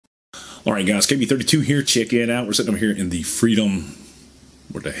All right, guys, KB32 here. Check it out. We're sitting over here in the Freedom,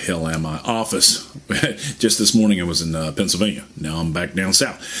 where the hell am I? Office. Just this morning I was in Pennsylvania. Now I'm back down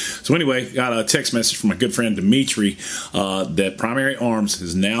south. So anyway, got a text message from my good friend Dimitri that Primary Arms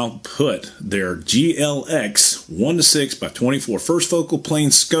has now put their GLX 1:6x24 first focal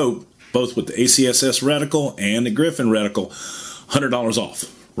plane scope, both with the ACSS reticle and the Griffin reticle, $100 off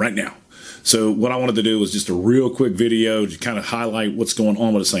right now. So what I wanted to do was just a real quick video to kind of highlight what's going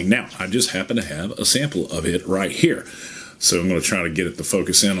on with this thing. Now, I just happen to have a sample of it right here. So I'm going to try to get it to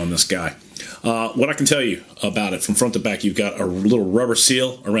focus in on this guy. What I can tell you about it from front to back, you've got a little rubber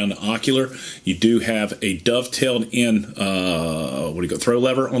seal around the ocular. You do have a dovetailed in, throw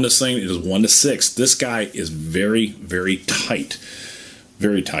lever on this thing. It is 1:6. This guy is very, very tight.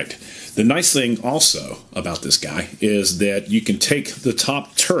 Very tight. The nice thing also about this guy is that you can take the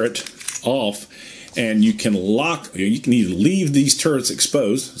top turret off and you can lock, you can either leave these turrets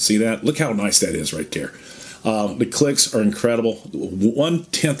exposed. See that? Look how nice that is right there. The clicks are incredible,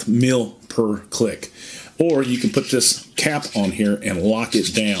 1/10 mil per click. Or you can put this cap on here and lock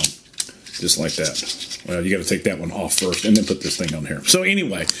it down, just like that. Well, you got to take that one off first and then put this thing on here. So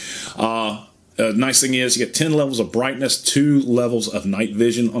anyway, nice thing is you get 10 levels of brightness, 2 levels of night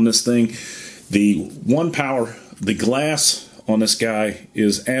vision on this thing. The one power, the glass on this guy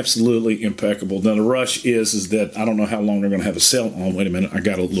is absolutely impeccable. Now the rush is that I don't know how long they're going to have a sale on. Wait a minute, I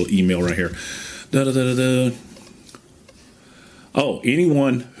got a little email right here. Oh,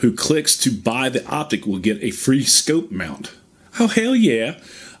 anyone who clicks to buy the optic will get a free scope mount. Oh, hell yeah.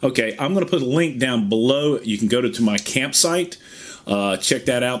 Okay, I'm going to put a link down below. You can go to my campsite. Check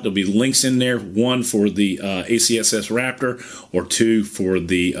that out. There'll be links in there. 1 for the ACSS Raptor, or 2 for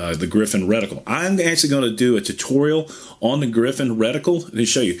the Griffin reticle. I'm actually going to do a tutorial on the Griffin reticle and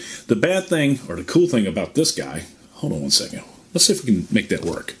show you. The bad thing, or the cool thing about this guy, hold on one second. Let's see if we can make that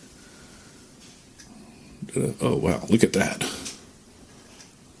work. Oh, wow. Look at that.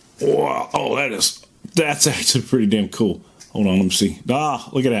 Wow. Oh, that's actually pretty damn cool. Hold on, let me see. Ah,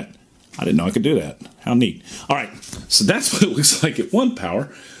 look at that. I didn't know I could do that. How neat. All right, so that's what it looks like at 1 power.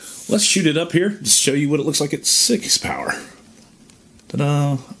 Let's shoot it up here to show you what it looks like at 6 power.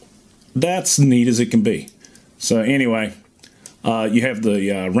 Ta-da. That's neat as it can be. So anyway, you have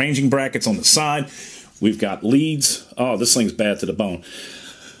the ranging brackets on the side. We've got leads. Oh, this thing's bad to the bone.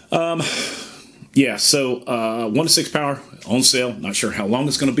 Yeah, so 1:6 power on sale. Not sure how long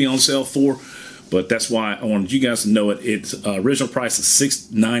it's going to be on sale for, but that's why I wanted you guys to know it. Its original price is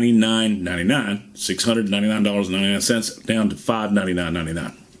 $699.99, $699.99, down to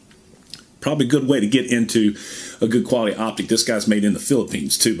 $599.99. Probably a good way to get into a good quality optic. This guy's made in the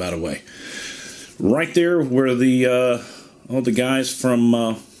Philippines too, by the way. Right there where the all the guys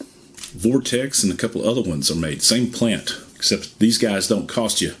from Vortex and a couple other ones are made. Same plant, except these guys don't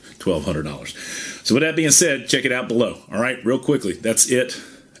cost you $1,200. So with that being said, check it out below. All right, real quickly, that's it.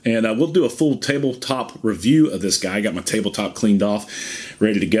 And we'll do a full tabletop review of this guy. I got my tabletop cleaned off,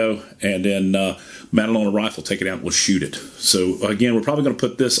 ready to go. And then mount it on a rifle, take it out, and we'll shoot it. So again, we're probably going to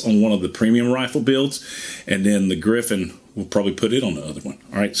put this on one of the premium rifle builds. And then the Griffin, we'll probably put it on the other one.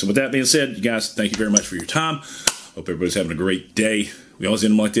 All right, so with that being said, you guys, thank you very much for your time. Hope everybody's having a great day. We always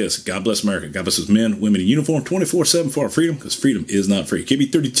end them like this. God bless America. God bless us men, women in uniform, 24/7 for our freedom, because freedom is not free.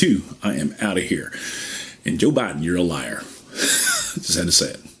 KB32, I am out of here. And Joe Biden, you're a liar. Just had to say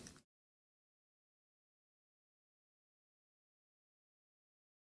it.